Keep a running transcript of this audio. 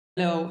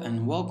Hello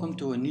and welcome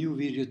to a new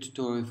video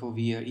tutorial for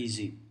VR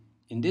Easy.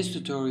 In this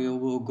tutorial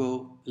we'll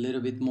go a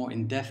little bit more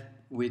in depth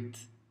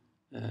with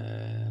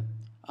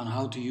on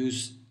how to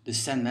use the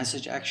send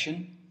message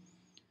action.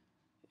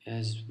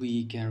 As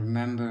we can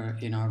remember,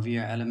 in our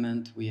VR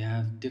element we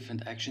have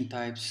different action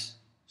types.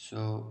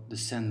 So the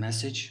send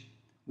message,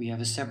 we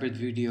have a separate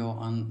video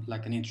on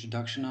like an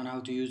introduction on how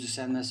to use the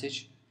send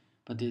message,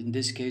 but in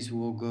this case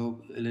we'll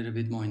go a little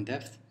bit more in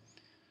depth.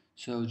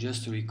 So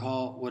just to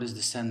recall, what is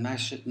the send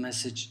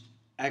message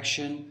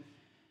action?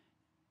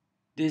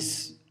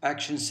 This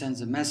action sends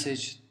a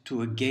message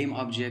to a game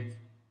object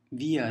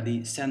via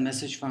the send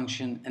message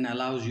function and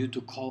allows you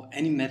to call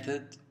any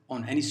method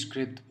on any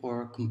script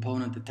or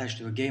component attached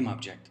to a game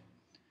object.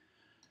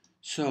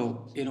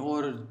 So in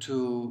order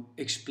to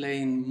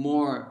explain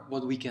more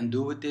what we can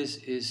do with this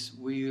is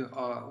we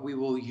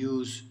will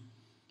use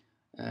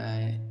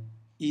uh,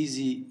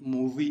 easy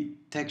movie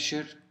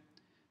texture,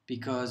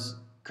 because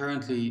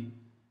currently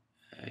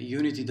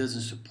Unity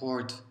doesn't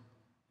support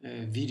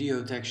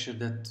video texture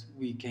that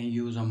we can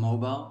use on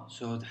mobile,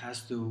 so it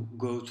has to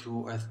go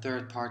through a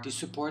third-party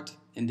support.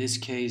 In this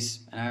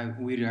case,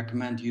 we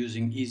recommend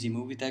using easy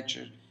movie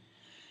texture.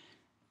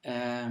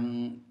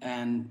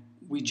 And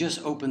we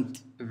just opened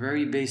a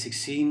very basic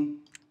scene.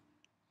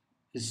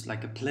 It's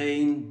like a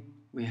plane.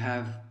 We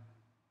have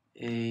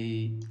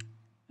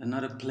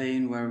another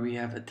plane where we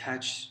have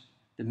attached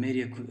the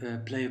media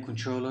player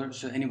controller.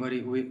 So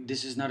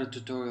this is not a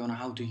tutorial on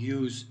how to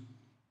use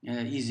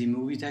easy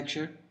movie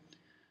texture.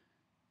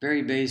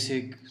 Very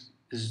basic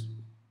is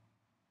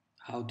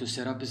how to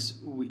set up.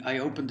 I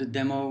opened the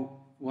demo,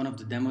 one of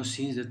the demo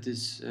scenes that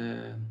is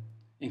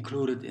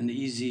included in the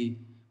easy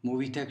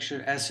movie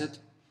texture asset.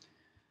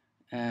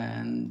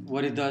 And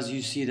what it does,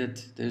 you see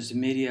that there's a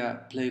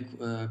media play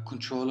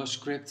controller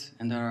script,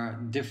 and there are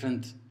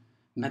different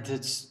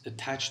methods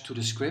attached to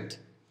the script.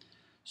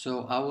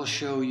 So I will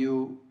show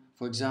you,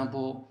 for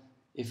example,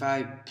 if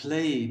I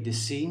play the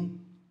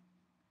scene,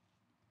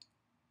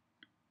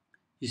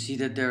 you see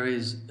that there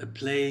is a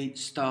play,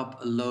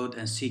 stop, a load,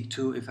 and seek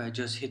to. If I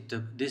just hit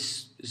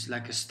this is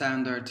like a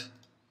standard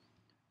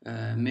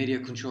media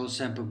control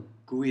sample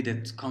GUI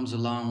that comes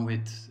along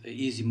with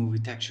easy movie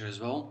texture as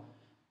well.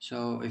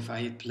 So if I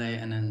hit play,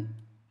 and then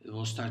it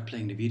will start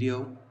playing the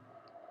video.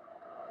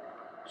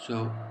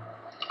 So,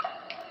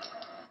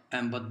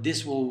 but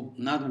this will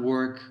not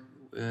work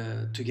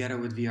together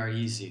with VR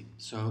Easy.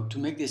 So to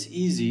make this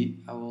easy,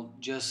 I will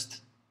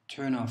just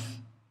turn off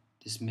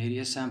this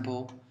media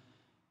sample.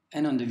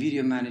 And on the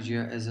video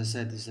manager, as I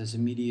said, this has a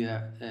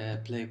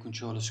media player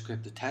controller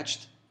script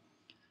attached.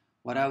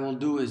 What I will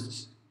do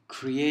is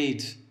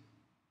create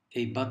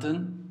a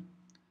button,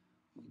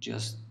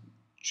 just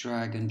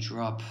drag and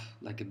drop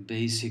like a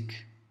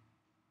basic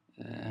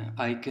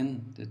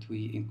icon that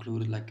we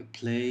included, like a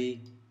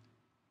play,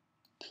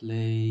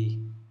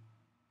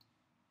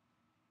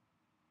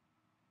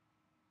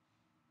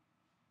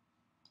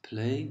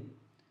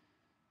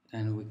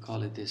 and we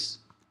call it this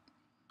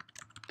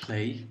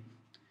play.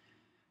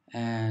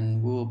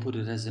 And we will put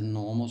it as a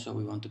normal, so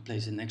we want to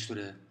place it next to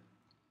the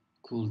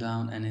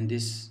cooldown. And in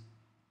this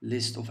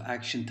list of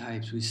action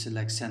types, we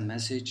select send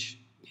message,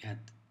 we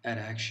add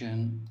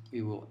action,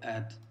 we will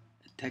add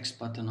a text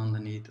button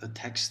underneath, a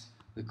text,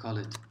 we call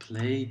it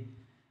play,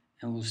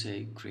 and we'll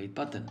say create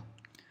button.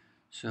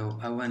 So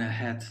I went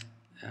ahead,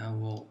 I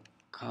will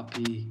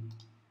copy,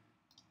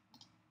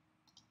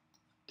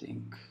 I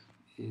think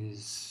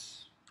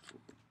is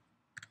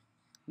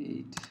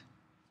 8,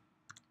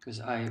 because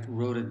I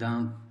wrote it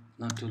down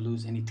not to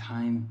lose any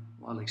time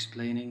while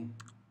explaining,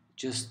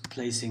 just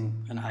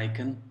placing an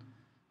icon.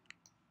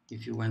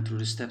 If you went through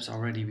the steps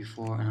already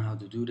before on how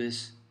to do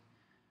this,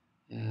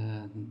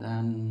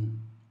 then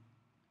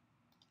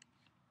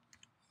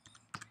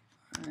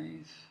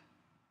 3,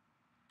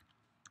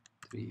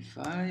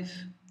 5,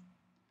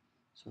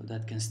 so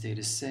that can stay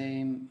the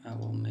same. I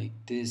will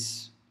make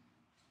this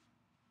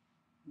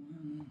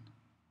 1.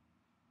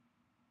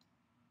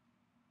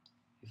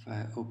 If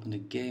I open the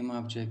game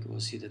object, we'll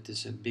see that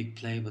this is a big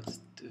play, but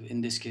in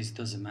this case it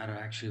doesn't matter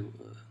actually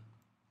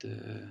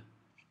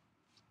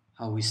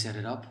how we set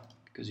it up,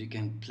 because you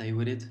can play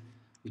with it.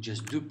 We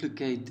just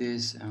duplicate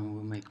this and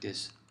we'll make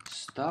this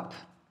stop.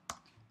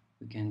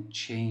 We can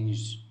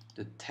change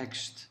the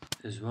text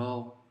as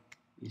well.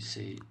 We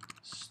say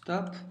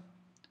stop.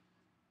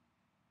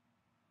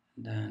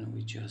 Then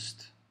we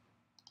just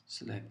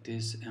select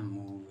this and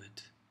move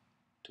it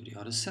to the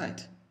other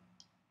side.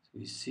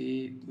 We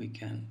see we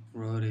can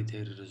rotate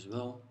it as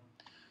well.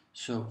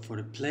 So for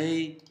the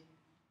play,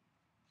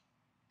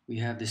 we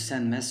have the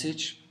send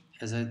message.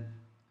 As I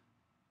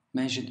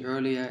mentioned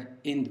earlier,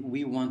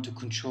 we want to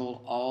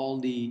control all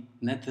the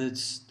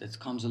methods that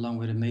comes along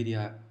with a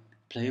media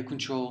player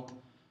control.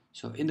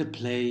 So in the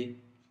play,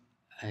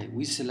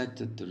 we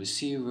selected the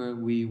receiver.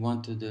 We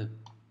wanted the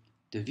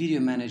video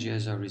manager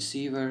as our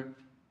receiver.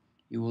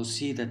 You will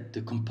see that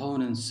the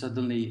component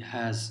suddenly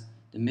has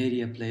the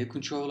media player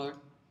controller.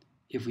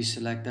 If we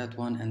select that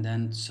one, and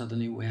then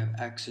suddenly we have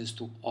access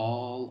to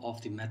all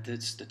of the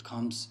methods that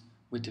comes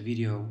with the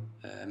video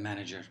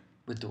manager,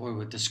 or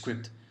with the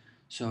script.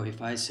 So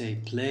if I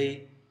say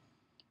play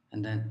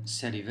and then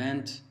set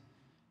event,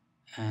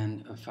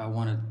 and if I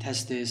want to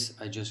test this,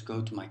 I just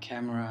go to my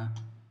camera,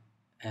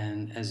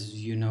 and as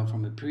you know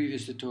from the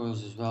previous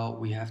tutorials as well,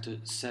 we have to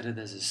set it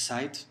as a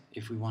site.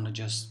 If we want to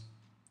just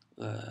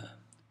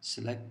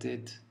select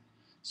it,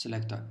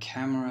 select our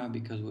camera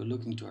because we're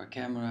looking to our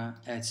camera,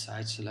 add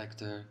site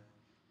selector,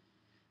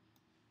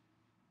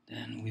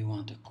 then we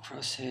want a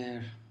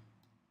crosshair,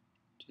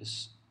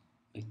 just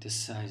make the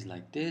size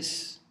like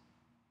this,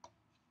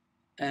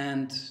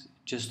 and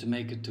just to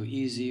make it too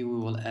easy, we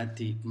will add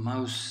the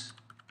mouse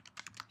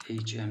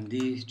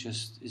HMD,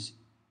 just is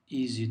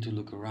easy to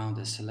look around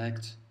and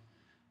select.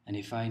 And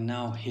if I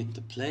now hit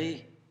the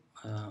play,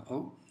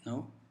 oh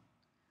no,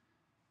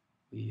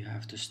 we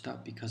have to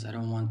stop because I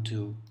don't want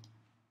to,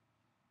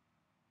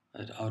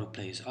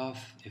 autoplay is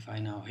off. If I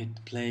now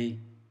hit play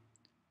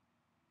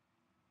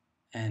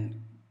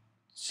and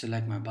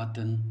select my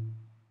button,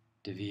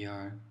 the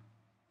VR,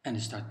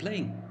 and start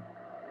playing.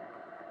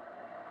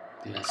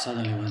 Yeah,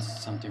 suddenly went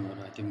something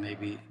wrong. I think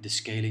maybe the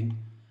scaling,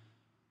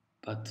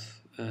 but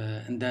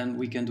and then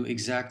we can do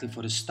exactly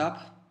for the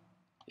stop.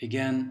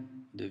 Again,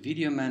 the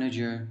video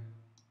manager,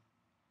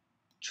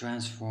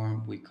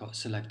 transform,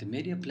 select the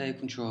media play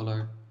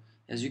controller.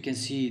 As you can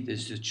see,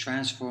 there's the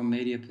transform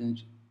media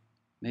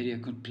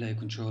play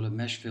controller,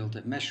 mesh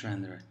filter, mesh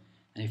renderer.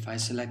 And if I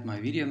select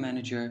my video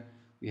manager,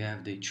 we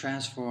have the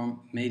transform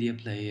media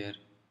player,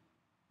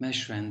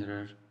 mesh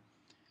renderer.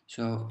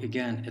 So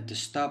again, at the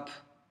stop,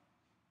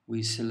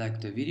 we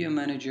select the video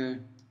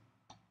manager,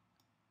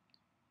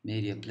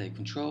 media play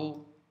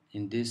control.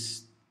 In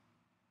this,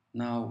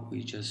 now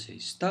we just say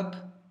stop,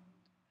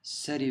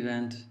 set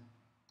event.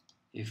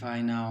 If I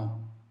now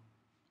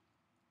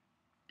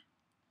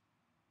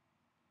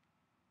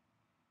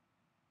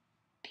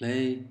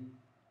play,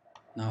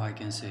 now I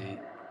can say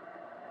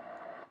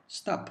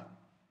stop.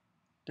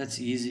 That's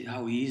easy,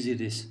 how easy it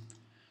is.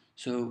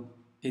 So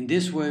in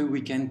this way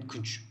we can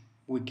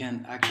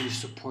actually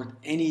support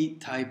any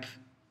type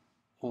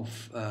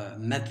of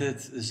method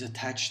is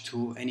attached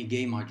to any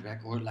game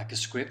object or like a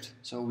script.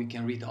 So we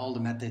can read all the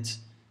methods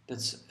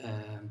that's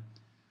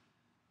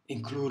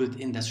included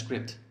in that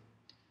script.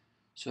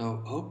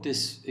 So hope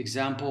this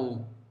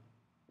example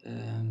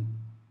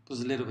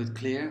was a little bit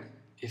clear.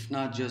 If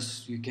not,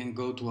 just you can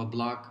go to a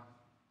blog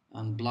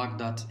on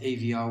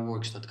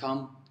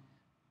blog.avrworks.com.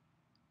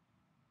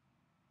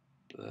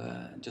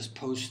 Just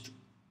post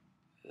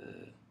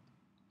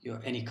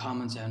any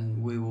comments,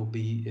 and we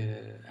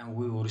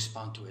will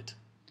respond to it.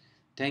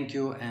 Thank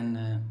you,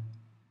 and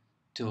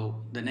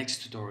till the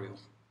next tutorial.